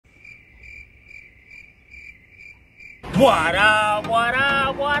What up, what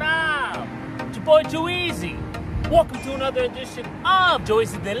up, what up? It's your boy Joe Easy. Welcome to another edition of Joe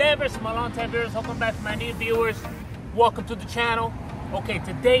Easy Delivers. My long-time viewers, welcome back to my new viewers. Welcome to the channel. Okay,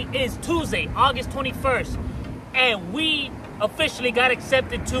 today is Tuesday, August 21st, and we officially got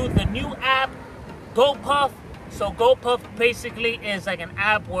accepted to the new app, Gopuff. So Gopuff basically is like an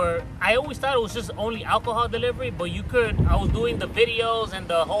app where I always thought it was just only alcohol delivery, but you could, I was doing the videos and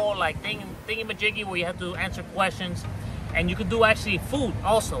the whole like thingy-majiggy where you have to answer questions, and you could do actually food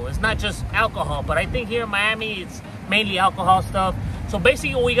also. It's not just alcohol, but I think here in Miami it's mainly alcohol stuff. So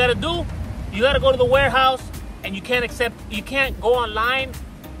basically what you gotta do, you gotta go to the warehouse, and you can't go online.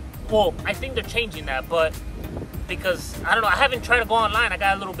 Well, I think they're changing that, but because I don't know, I haven't tried to go online, I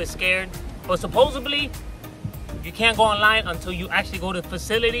got a little bit scared. But supposedly you can't go online until you actually go to the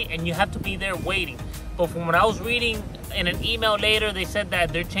facility, and you have to be there waiting. But from what I was reading in an email later, they said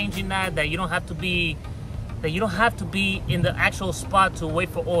that they're changing that you don't have to be in the actual spot to wait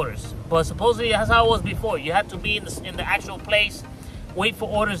for orders. But supposedly that's how it was before. You had to be in the actual place, wait for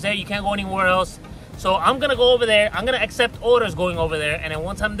orders there. You can't go anywhere else. So I'm gonna go over there. I'm gonna accept orders going over there, and then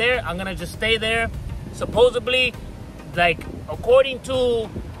once I'm there, I'm gonna just stay there. Supposedly, like according to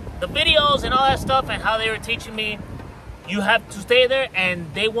the videos and all that stuff and how they were teaching me, you have to stay there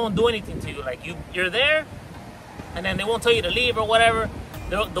and they won't do anything to you. Like you're there and then they won't tell you to leave or whatever.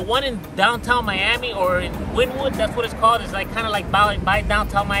 The one in downtown Miami, or in Wynwood, that's what it's called. It's like kind of like by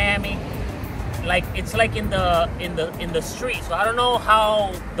downtown Miami. Like it's like in the street. So I don't know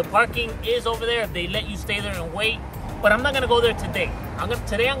how the parking is over there, if they let you stay there and wait. But I'm not gonna go there today.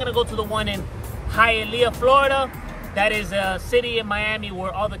 Today I'm gonna go to the one in Hialeah, Florida. That is a city in Miami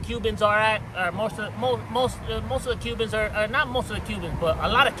where all the Cubans are at. Most of the Cubans are not most of the Cubans, but a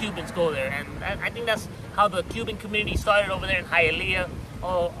lot of Cubans go there, and I think that's how the Cuban community started over there in Hialeah.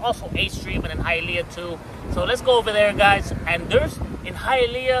 Also 8th Street, but in Hialeah too. So let's go over there, guys. And in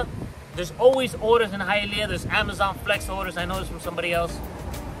Hialeah, there's always orders in Hialeah. There's Amazon Flex orders. I know this from somebody else.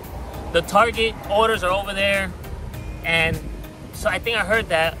 The Target orders are over there, and so I think I heard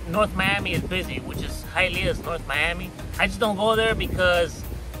that North Miami is busy, which is Hialeah is North Miami. I just don't go there because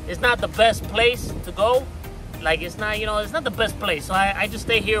it's not the best place to go. Like it's not, it's not the best place. So I just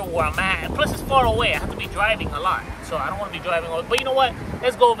stay here where I'm at. And plus it's far away. I have to be driving a lot. So I don't want to be driving. But you know what?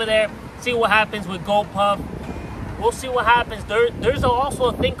 Let's go over there, see what happens with Gopuff. We'll see what happens. There's also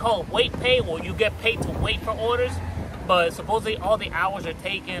a thing called wait pay, where you get paid to wait for orders. But supposedly all the hours are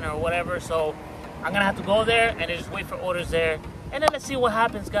taken or whatever. So I'm gonna have to go there and then just wait for orders there. And then let's see what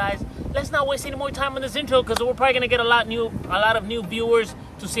happens, guys. Let's not waste any more time on this intro, because we're probably gonna get a lot of new viewers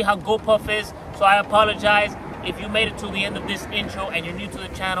to see how Gopuff is. So I apologize if you made it to the end of this intro and you're new to the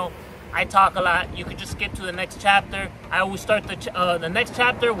channel. I talk a lot. You could just skip to the next chapter. I always start the next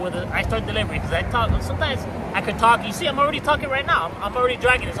chapter with I start delivery, because I talk. Sometimes I could talk. You see, I'm already talking right now. I'm already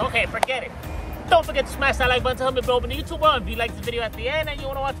dragging this. Okay, forget it. Don't forget to smash that like button to help me blow up in the YouTube world. If you like this video at the end and you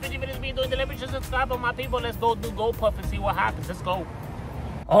want to watch videos me doing delivery, just subscribe on my people. Let's go do Gopuff and see what happens. Let's go.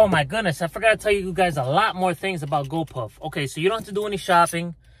 Oh my goodness, I forgot to tell you guys a lot more things about Gopuff. Okay, so you don't have to do any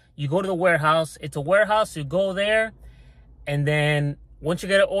shopping. You go to the warehouse. It's a warehouse. You go there, and then once you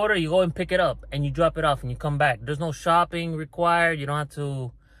get an order, you go and pick it up, and you drop it off, and you come back. There's no shopping required. You don't have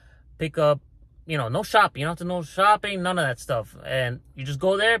to pick up, no shopping. You don't have to no shopping, none of that stuff. And you just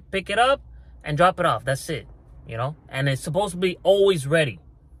go there, pick it up, and drop it off. That's it, And it's supposed to be always ready.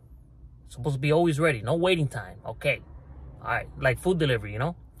 It's supposed to be always ready. No waiting time. Okay. All right. Like food delivery,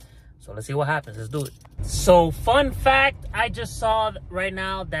 So let's see what happens. Let's do it. So fun fact, I just saw right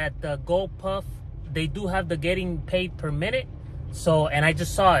now that the Gopuff, they do have the getting paid per minute. So, and I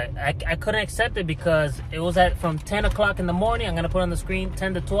just saw it. I couldn't accept it because it was from 10 o'clock in the morning. I'm going to put on the screen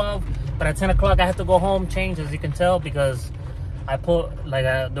 10 to 12. But at 10 o'clock, I had to go home, change, as you can tell, because I put,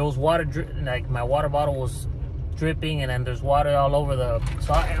 there was water, my water bottle was dripping, and then there's water all over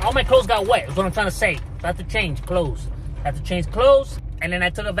all my clothes got wet, is what I'm trying to say. So I had to change clothes. And then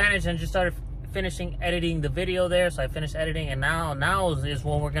I took advantage and just started finishing editing the video there. So I finished editing, and now is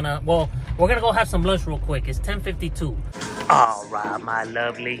when we're gonna go have some lunch real quick. It's 10:52. All right, my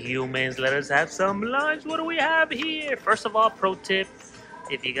lovely humans, let us have some lunch. What do we have here? First of all, pro tip,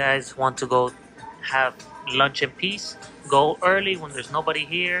 if you guys want to go have lunch in peace, go early when there's nobody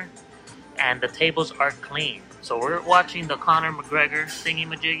here and the tables are clean. So we're watching the Conor McGregor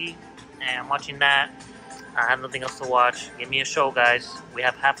thingy-majiggy, and I'm watching that. I have nothing else to watch. Give me a show, guys. We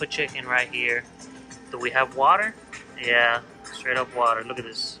have half a chicken right here. Do we have water? Yeah, straight up water. Look at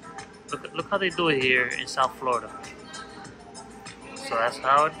this. Look how they do it here in South Florida. So that's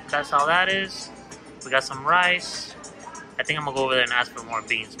how that is. We got some rice. I think I'm gonna go over there and ask for more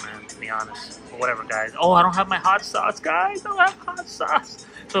beans, man, to be honest. But whatever, guys. Oh, I don't have my hot sauce, guys. I don't have hot sauce.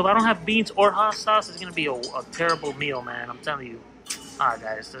 So if I don't have beans or hot sauce, it's gonna be a terrible meal, man. I'm telling you. All right,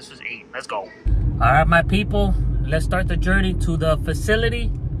 guys, let's just eat. Let's go. All right, my people, let's start the journey to the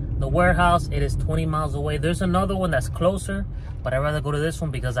facility, the warehouse. It is 20 miles away. There's another one that's closer, but I'd rather go to this one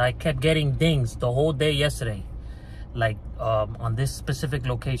because I kept getting dings the whole day yesterday, like on this specific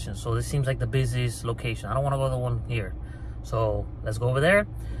location. So this seems like the busiest location. I don't want to go to the one here. So let's go over there.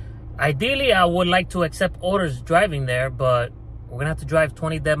 Ideally, I would like to accept orders driving there, but we're gonna have to drive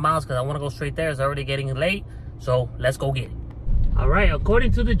 20 dead miles because I want to go straight there. It's already getting late, so let's go get it. All right,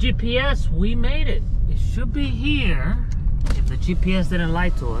 according to the GPS, we made it. It should be here. If the GPS didn't lie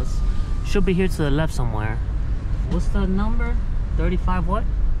to us, it should be here to the left somewhere. What's the number? 35 what?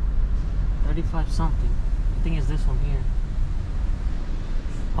 35 something. I think it's this one here.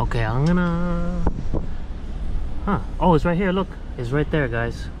 Okay, I'm gonna... Huh. Oh, it's right here. Look. It's right there,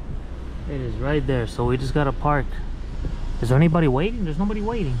 guys. It is right there. So we just gotta park. Is there anybody waiting? There's nobody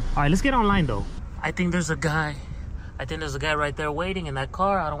waiting. All right, let's get online, though. I think there's a guy. I think there's a guy right there waiting in that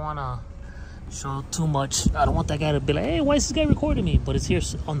car. I don't want to show too much. I don't want that guy to be like, hey, why is this guy recording me? But it's here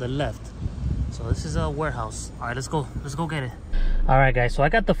on the left. So this is a warehouse. All right, let's go. Let's go get it. All right, guys. So I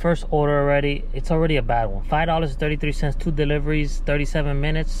got the first order already. It's already a bad one. $5.33, 2 deliveries, 37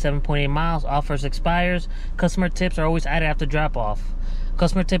 minutes, 7.8 miles. Offers expires. Customer tips are always added after drop off.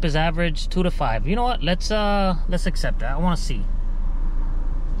 Customer tip is average 2 to 5. You know what? Let's accept that. I want to see.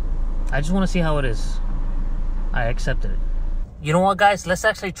 I just want to see how it is. I accepted it. You know what, guys? Let's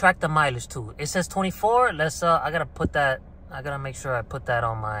actually track the mileage too. It says 24. Let's I gotta put that. I gotta make sure I put that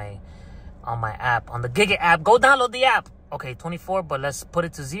on my app, on the Giga app. Go download the app. Okay, 24, but let's put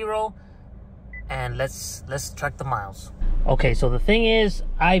it to 0 and let's track the miles. Okay, so the thing is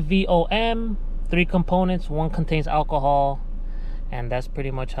IVOM, 3 components, 1 contains alcohol, and that's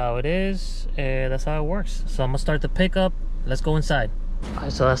pretty much how it is. That's how it works. So I'm gonna start the pickup. Let's go inside. All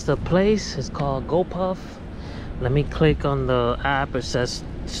right, so that's the place. It's called Gopuff. Let me click on the app. It says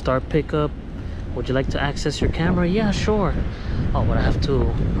start pickup. Would you like to access your camera? Yeah, sure. Oh, but I have to,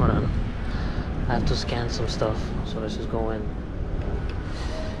 hold on. I have to scan some stuff. So let's just go in.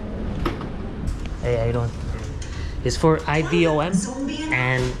 Hey, how you doing? It's for IVOM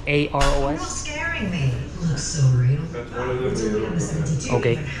and AROS. You're not scaring me. Looks so real.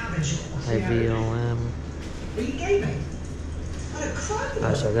 Okay. IVOM. But you gave me. What a crime.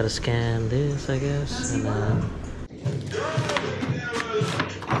 Alright, so I gotta scan this, I guess, and then...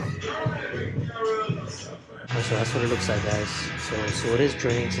 So that's what it looks like, guys. So it is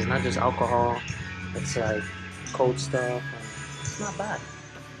drinks. It's not just alcohol. It's like cold stuff. It's not bad.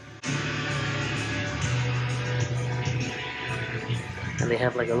 And they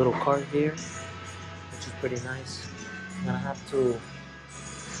have like a little cart here, which is pretty nice. I'm gonna have to...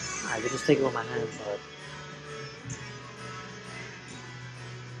 I can just take it with my hand, but...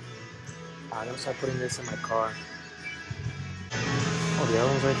 I'm gonna start putting this in my car. Oh, the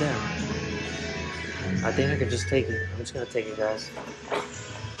other one's right there. I think I could just take it. I'm just gonna take it, guys.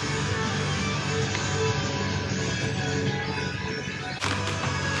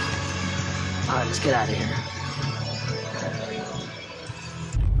 Alright, let's get out of here.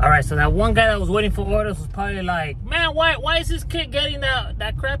 Alright, so that one guy that was waiting for orders was probably like, man, why is this kid getting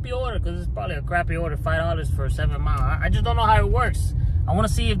that crappy order? Because it's probably a crappy order, $5 for 7 miles. I just don't know how it works. I want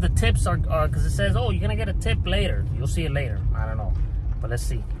to see if the tips are, because it says, oh, you're going to get a tip later. You'll see it later. I don't know. But let's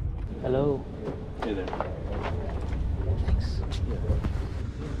see. Hello. Hey there. Thanks. Yeah.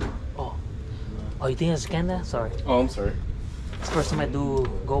 Oh, you think I scanned that? Sorry. Oh, I'm sorry. It's the first time I do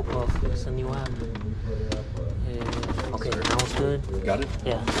Gopuff. It's a new app. Okay, that one's good. Got it?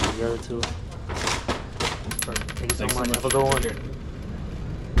 Yeah, the other two. Perfect. Thank you so much. Have a good one.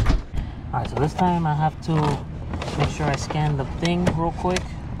 Alright, so this time I have to make sure I scan the thing real quick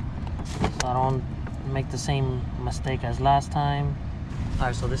so I don't make the same mistake as last time.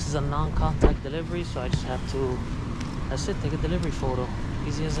 Alright, so this is a non-contact delivery, so I just have to, that's it, take a delivery photo.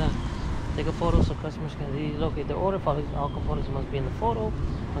 Easy as that. Take a photo so customers can locate their order. All components must be in the photo.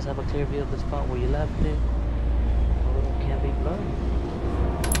 Must have a clear view of the spot where you left it. Photo can't be blurred.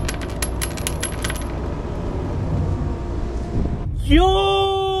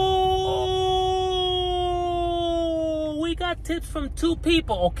 Yo! We got tips from 2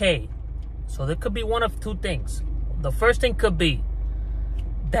 people. Okay, so there could be one of 2 things. The first thing could be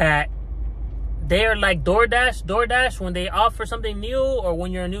that they're like DoorDash, when they offer something new, or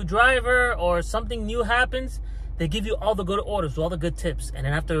when you're a new driver or something new happens, they give you all the good orders, all the good tips, and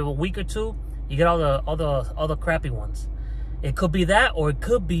then after a week or 2, you get all the crappy ones. It could be that, or it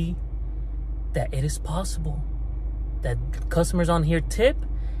could be that it is possible that customers on here tip,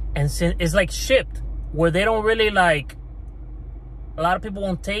 and it's like shipped, where they don't really like. A lot of people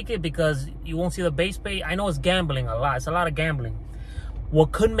won't take it because you won't see the base pay. I know it's gambling a lot. It's a lot of gambling.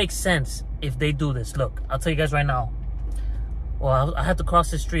 What could make sense if they do this? Look, I'll tell you guys right now. Well, I have to cross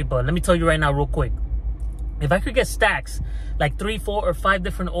the street, but let me tell you right now real quick. If I could get stacks, like 3, 4, or 5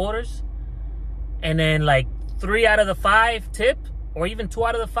 different orders, and then like 3 out of the 5 tip, or even 2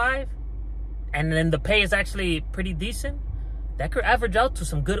 out of the 5, and then the pay is actually pretty decent, that could average out to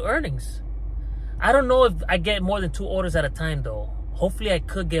some good earnings. I don't know if I get more than 2 orders at a time though. Hopefully I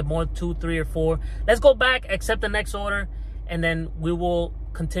could get more, 2, 3, or 4. Let's go back, accept the next order, and then we will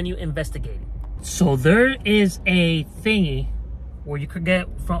continue investigating. So there is a thingy where you could get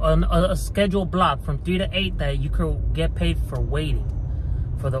from a scheduled block from 3 to 8 that you could get paid for waiting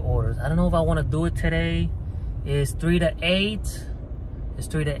for the orders. I don't know if I want to do it today. It's 3 to 8. It's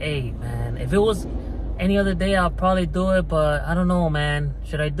 3 to 8, man. If it was any other day, I'll probably do it, but I don't know, man.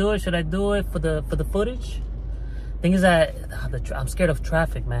 Should I do it? Should I do it for the footage? Thing is that I'm scared of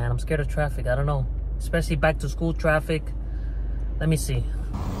traffic, man. I'm scared of traffic. I don't know, especially back to school traffic. Let me see.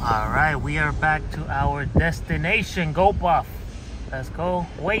 All right, we are back to our destination, Gopuff. Let's go.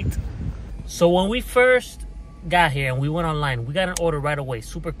 Wait. So when we first got here and we went online, we got an order right away,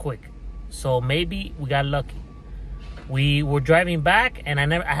 super quick. So maybe we got lucky. We were driving back, and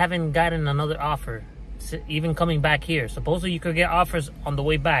I haven't gotten another offer, even coming back here. Supposedly you could get offers on the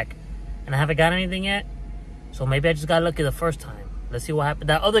way back, and I haven't got anything yet. So maybe I just got lucky the first time. Let's see what happened.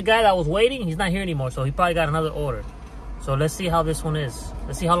 That other guy that was waiting, he's not here anymore, so he probably got another order. So let's see how this one is.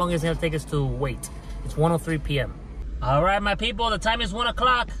 Let's see how long it's gonna take us to wait. It's 1:03 p.m. All right, my people, the time is 1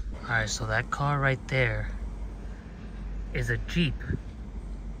 o'clock. All right, so that car right there is a Jeep.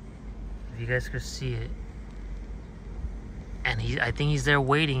 If you guys could see it. And I think he's there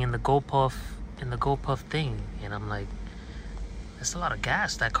waiting in the Gopuff thing. And I'm like, that's a lot of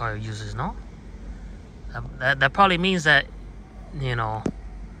gas that car uses, no? That probably means that, you know,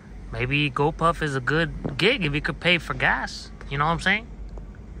 maybe Gopuff is a good gig if you could pay for gas. You know what I'm saying?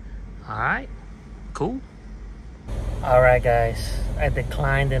 All right, cool. All right, guys, I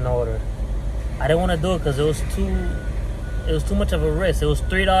declined an order. I didn't want to do it because it was too much of a risk. It was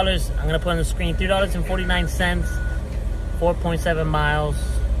 $3. I'm gonna put on the screen, $3.49, 4.7 miles.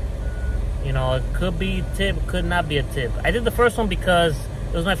 You know, it could be a tip, could not be a tip. I did the first one because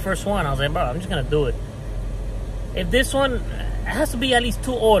it was my first one. I was like, bro, I'm just gonna do it. If this one, it has to be at least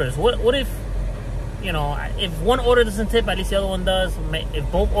 2 orders. What if, you know, if one order doesn't tip, at least the other one does. If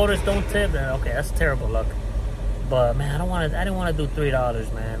both orders don't tip, then okay, that's terrible luck. But man, I didn't want to do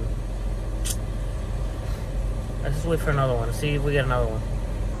 $3, man. Let's just wait for another one. See if we get another one.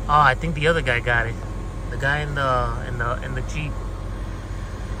 Oh, I think the other guy got it. The guy in the Jeep.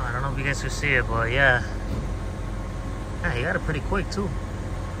 I don't know if you guys can see it, but yeah. Yeah, he got it pretty quick too.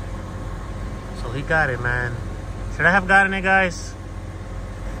 So he got it, man. Should I have gotten it, guys?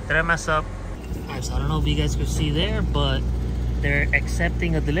 Did I mess up? Alright, so I don't know if you guys could see there, but they're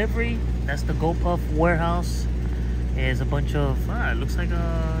accepting a delivery. That's the Gopuff warehouse. Is a bunch of, it looks like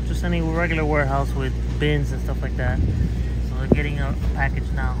just any regular warehouse with bins and stuff like that. So they're getting a package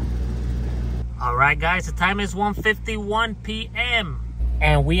now. All right, guys, the time is 1:51 p.m.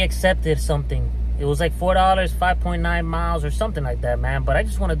 and we accepted something. It was like $4, 5.9 miles or something like that, man. But I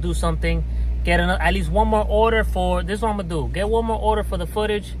just want to do something, get at least one more order for, this is what I'm gonna do. Get one more order for the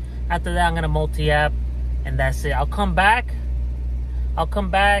footage. After that, I'm gonna multi-app, and that's it. I'll come back,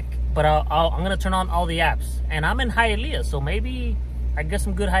 but I'm gonna turn on all the apps. And I'm in Hialeah, so maybe I get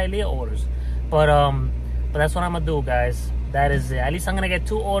some good Hialeah orders. But that's what I'm gonna do, guys. That is it. At least I'm gonna get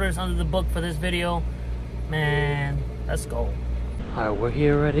 2 orders under the book for this video. Man, let's go. All right, we're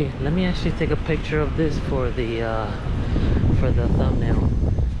here already. Let me actually take a picture of this for the thumbnail.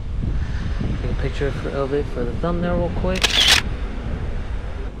 Take a picture of it for the thumbnail real quick.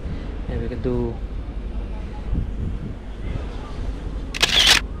 And we can do.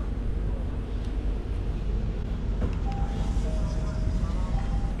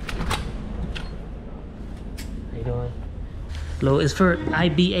 Hello, is for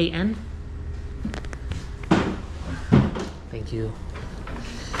IBAN. Thank you.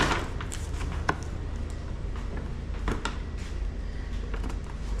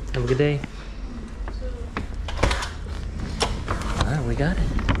 Have a good day. Alright, we got it.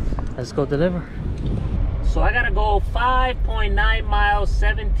 Let's go deliver. So I gotta go 5.9 miles,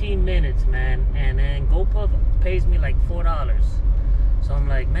 17 minutes, man. And then Gopuff pays me like $4. So I'm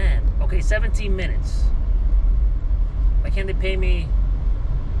like, man, okay, 17 minutes. Why can't they pay me,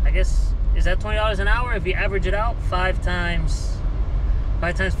 I guess, is that $20 an hour? If you average it out, 5 times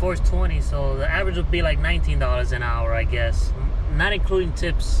 5 times 4 is 20, so the average would be like $19 an hour, I guess. Not including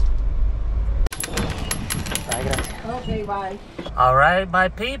tips. Okay, bye. All right, my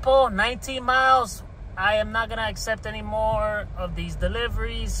people, 19 miles. I am not gonna accept any more of these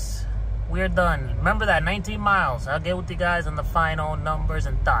deliveries. We're done. Remember that, 19 miles. I'll get with you guys on the final numbers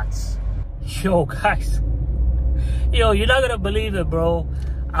and thoughts. Yo, guys. Yo, you're not gonna believe it, bro.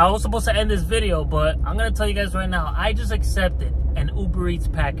 I was supposed to end this video, but I'm gonna tell you guys right now, I just accepted an Uber Eats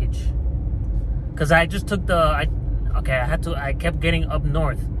package. Cause I just took I kept getting up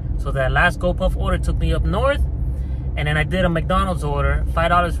north. So that last Gopuff order took me up north. And then I did a McDonald's order,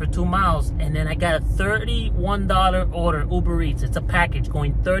 $5 for 2 miles. And then I got a $31 order, Uber Eats. It's a package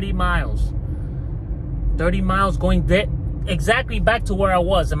going 30 miles. 30 miles going exactly back to where I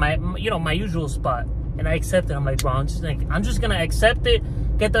was in my, my usual spot. And I accepted. I'm like, bro, I'm just gonna accept it,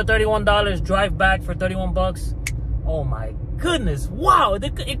 get the $31, drive back for 31 bucks. Oh my goodness, wow,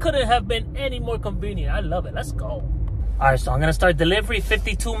 it couldn't have been any more convenient. I love it. Let's go. All right, so I'm gonna start delivery,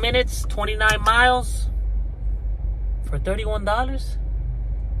 52 minutes, 29 miles for $31.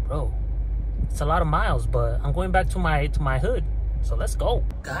 Bro, it's a lot of miles, but I'm going back to my hood. So let's go.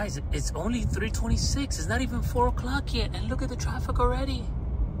 Guys, it's only 3:26. It's not even 4 o'clock yet. And look at the traffic already.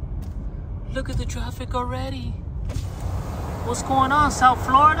 Look at the traffic already. What's going on, South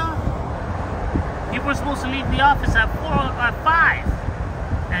Florida? People are supposed to leave the office at 5.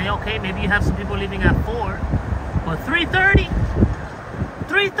 And okay, maybe you have some people leaving at 4. But 3:30?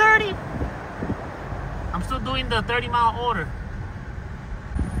 3:30? I'm still doing the 30-mile order.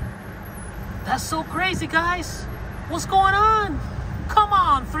 That's so crazy, guys. What's going on? Come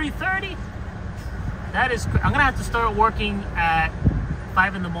on, 3:30? That is I'm gonna have to start working at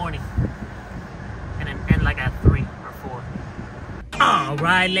 5 in the morning. And then end like at 3 or 4. All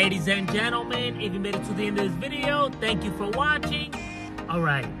right, ladies and gentlemen, if you made it to the end of this video, thank you for watching. All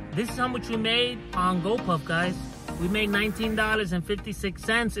right, this is how much we made on GoPuff, guys. We made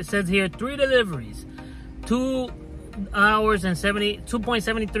 $19.56. It says here 3 deliveries,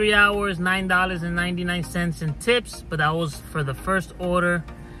 2.73 hours, $9.99 in tips, but that was for the first order.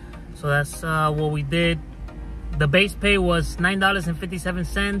 So that's what we did. The base pay was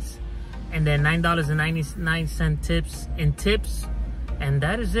 $9.57, and then $9.99 tips, and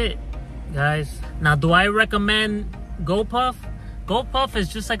that is it, guys. Now, do I recommend GoPuff? GoPuff is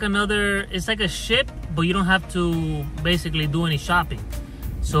just like it's like a ship, but you don't have to basically do any shopping.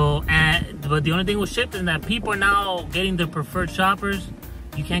 So, but the only thing with Shipt is that people are now getting their preferred shoppers.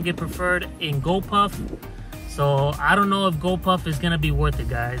 You can't get preferred in GoPuff. So, I don't know if GoPuff is going to be worth it,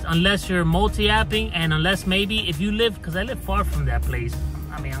 guys. Unless you're multi-apping, and unless maybe if you live, because I live far from that place.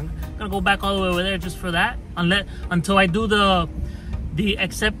 I mean, I'm going to go back all the way over there just for that. Until I do the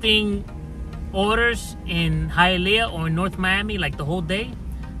accepting orders in Hialeah or in North Miami, like the whole day.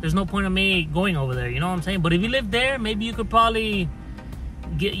 There's no point of me going over there, you know what I'm saying? But if you live there, maybe you could probably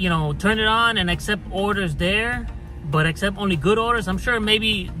get, turn it on and accept orders there, but accept only good orders. I'm sure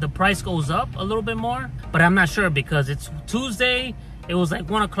maybe the price goes up a little bit more, but I'm not sure because it's Tuesday. It was like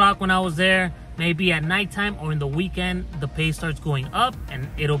 1 o'clock when I was there. Maybe at nighttime or in the weekend, the pay starts going up and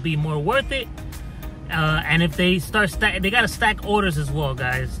it'll be more worth it. And if they start they gotta stack orders as well,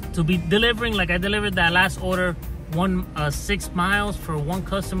 guys, to be delivering. Like I delivered that last order, 6 miles for one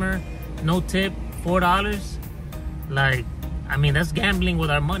customer, no tip, $4. Like, I mean, that's gambling with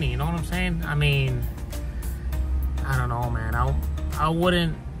our money, you know what I'm saying? I mean, I don't know, man. I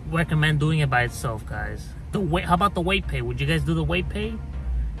wouldn't recommend doing it by itself, guys. How about the weight pay? Would you guys do the weight pay?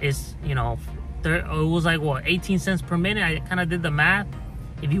 It's, it was like what, 18 cents per minute. I kind of did the math.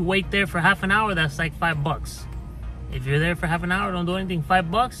 If you wait there for half an hour, that's like $5. If you're there for half an hour, don't do anything,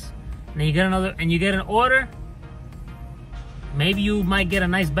 $5. And then you get you get an order. Maybe you might get a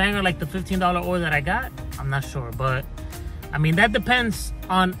nice banger like the $15 order that I got. I'm not sure, but I mean, that depends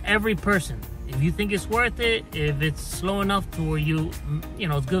on every person. If you think it's worth it, if it's slow enough to where it's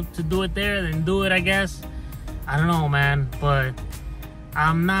good to do it there, then do it, I guess. I don't know, man, but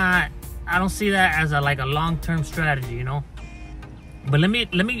I don't see that as a long-term strategy, But let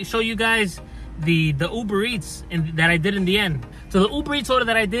me show you guys the Uber Eats that I did in the end. So the Uber Eats order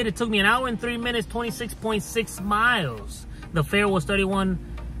that I did, it took me 1 hour and 3 minutes, 26.6 miles. The fare was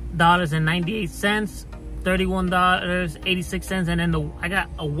 $31.98, $31.86, and then I got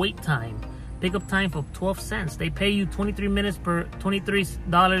a wait time, pickup time for 12 cents. They pay you 23 cents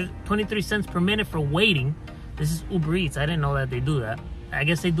per minute for waiting. This is Uber Eats. I didn't know that they do that. I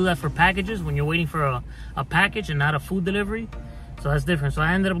guess they do that for packages when you're waiting for a package and not a food delivery. So that's different. So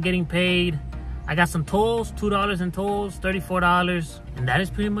I ended up getting paid. I got some tolls, $2 in tolls, $34. And that is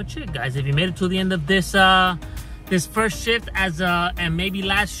pretty much it, guys. If you made it to the end of this this first shift as and maybe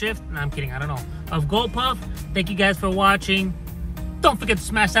last shift. No, I'm kidding. I don't know. Of Gopuff. Thank you guys for watching. Don't forget to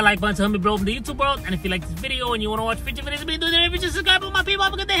smash that like button to help me grow in the YouTube world. And if you like this video and you want to watch future videos, do that. Just subscribe with my people.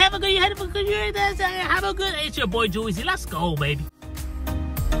 Have a good day. Have a good year. Have a good year. Have a good. It's your boy Juicy. Let's go, baby.